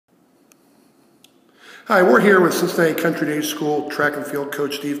Hi, we're here with Cincinnati Country Day School track and field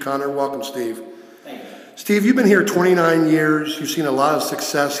coach Steve Connor. Welcome, Steve. Thank you. Steve, you've been here 29 years. You've seen a lot of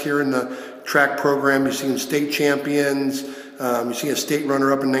success here in the track program. You've seen state champions. You've seen a state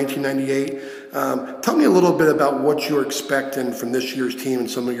runner-up in 1998. Tell me a little bit about what you're expecting from this year's team and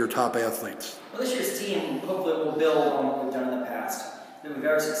some of your top athletes. Well, this year's team hopefully will build on what we've done in the past. It's been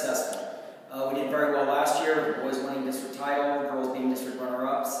very successful. We did very well last year, the boys winning district title, the girls being district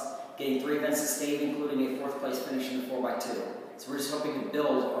runner-ups, getting 3 events at state, including a 4th place finish in the 4x2. So we're just hoping to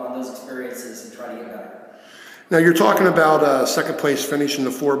build on those experiences and try to get better. Now you're talking about a 2nd place finish in the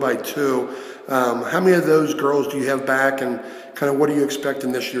 4x2. How many of those girls do you have back, and kind of what do you expect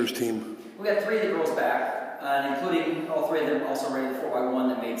in this year's team? We got 3 of the girls back, including all 3 of them also ran the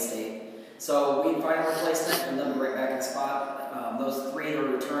 4x1 that made state. So we find a replacement and they'll be right back in the spot. Those 3 that are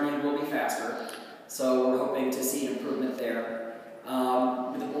returning will be faster, so we're hoping to see an improvement there.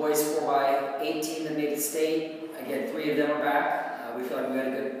 With the boys 4x18 that made the state, again 3 of them are back. We feel like we got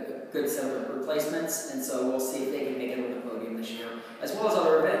a good set of replacements, and so we'll see if they can make it on the podium this year, as well as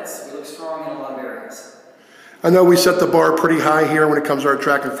other events. We look strong in a lot of areas. I know we set the bar pretty high here when it comes to our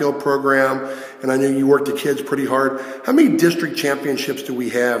track and field program, and I know you work the kids pretty hard. How many district championships do we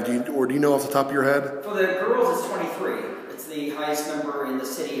have? Do you know off the top of your head? For the girls, it's 23. It's the highest number in the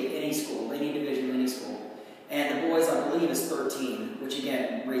city of any school, any division of any school. And the boys, I believe, is 13, which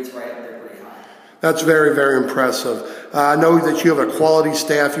again rates right up there pretty high. That's very, very impressive. I know that you have a quality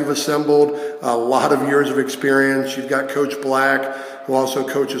staff you've assembled, a lot of years of experience. You've got Coach Black, who also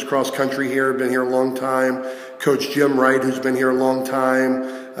coaches cross country here, been here a long time. Coach Jim Wright, who's been here a long time,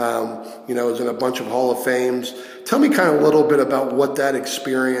 is in a bunch of Hall of Fames. Tell me kind of a little bit about what that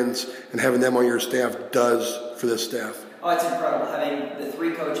experience and having them on your staff does for this staff. Oh, it's incredible having the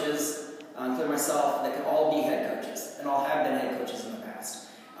 3 coaches, including myself, that can all be head coaches and all have been head coaches in the past.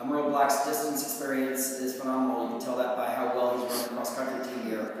 Merle Black's distance experience is phenomenal. You can tell that by how well he's run the cross-country team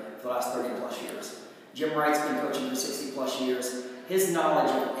here for the last 30-plus years. Jim Wright's been coaching for 60-plus years. His knowledge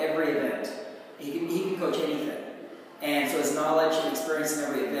of every event, he can coach anything. And so his knowledge and experience in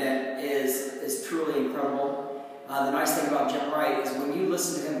every event is truly incredible. The nice thing about Jim Wright is when you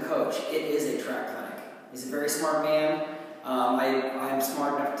listen to him coach, it is a track clinic. He's a very smart man. I'm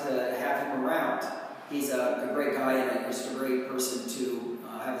smart enough to have him around. He's a great guy and just a great person to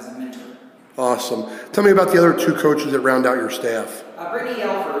have as a mentor. Awesome. Tell me about the other 2 coaches that round out your staff. Brittany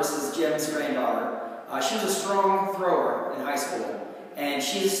Elfers is Jim's granddaughter. She was a strong thrower in high school, and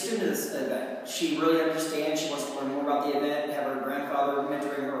she's a student of this event. She really understands. She wants to learn more about the event, have her grandfather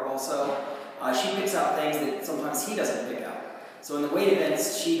mentoring her also. She picks out things that sometimes he doesn't pick out. So in the weight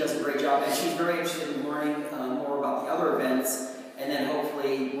events, she does a great job, and she's very interested in learning more about the other events, and then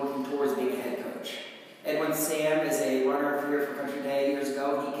hopefully working towards being a head coach. Edwin Sam is a runner here for Country Day years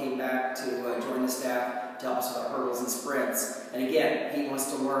ago. He came back to join the staff to help us with our hurdles and sprints. And again, he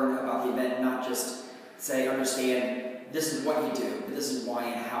wants to learn about the event, not just understand this is what you do, but this is why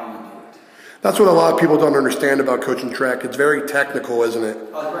and how you do it. That's what a lot of people don't understand about coaching track. It's very technical, isn't it?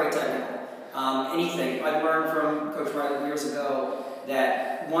 Oh, it's very technical. Anything. I learned from Coach Riley years ago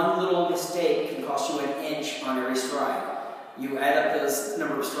that one little mistake can cost you an inch on every stride. You add up those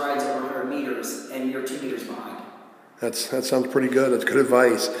number of strides over 100 meters, and you're 2 meters behind. That sounds pretty good. That's good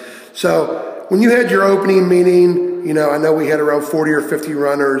advice. So when you had your opening meeting, I know we had around 40 or 50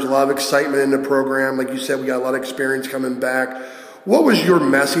 runners, a lot of excitement in the program. Like you said, we got a lot of experience coming back. What was your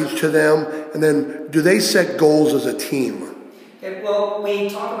message to them? And then do they set goals as a team? Okay, well, we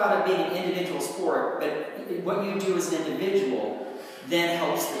talk about it being an individual sport, but what you do as an individual then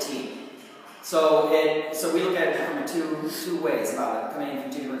helps the team. So we look at it from two ways about it, coming in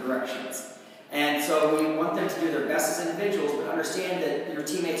from 2 different directions. And so we want them to do their best as individuals, but understand that your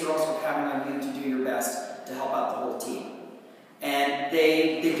teammates are also counting on you to do your best to help out the whole team. And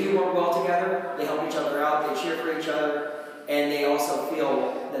they do work well together, they help each other out, they cheer for each other, and they also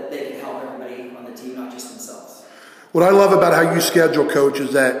feel that they can help everybody on the team, not just themselves. What I love about how you schedule, Coach,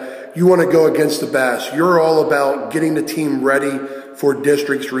 is that you want to go against the best. You're all about getting the team ready for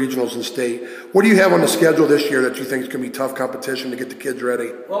districts, regionals, and state. What do you have on the schedule this year that you think is going to be tough competition to get the kids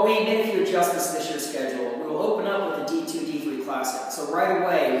ready? Well, we made a few adjustments to this year's schedule. We will open up with the D2, D3 Classic. So right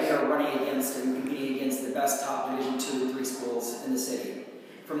away, we are running against and competing against the best top Division 2 and 3 schools in the city.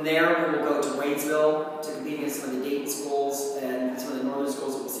 From there, we will go to Waynesville to compete against some of the Dayton schools and some of the northern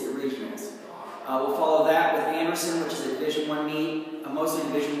schools that we'll see at regionals. We'll follow that with Anderson, which is a Division 1 meet, mostly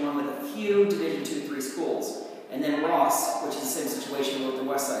Division 1 with a few Division 2, 3 schools. And then Ross, which is the same situation with the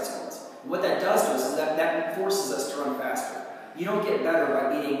West Side schools. And what that does to us is that forces us to run faster. You don't get better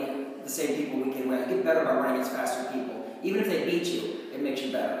by beating the same people week in, week out. You get better by running against faster people. Even if they beat you, it makes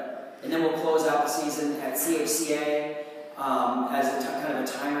you better. And then we'll close out the season at CHCA as kind of a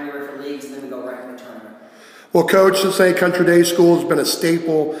time year for leagues, and then we go right into the tournament. Well, Coach, the St. Country Day School has been a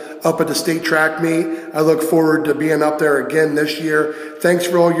staple up at the state track meet. I look forward to being up there again this year. Thanks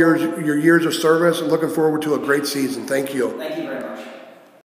for all your years of service, and looking forward to a great season. Thank you. Thank you very much.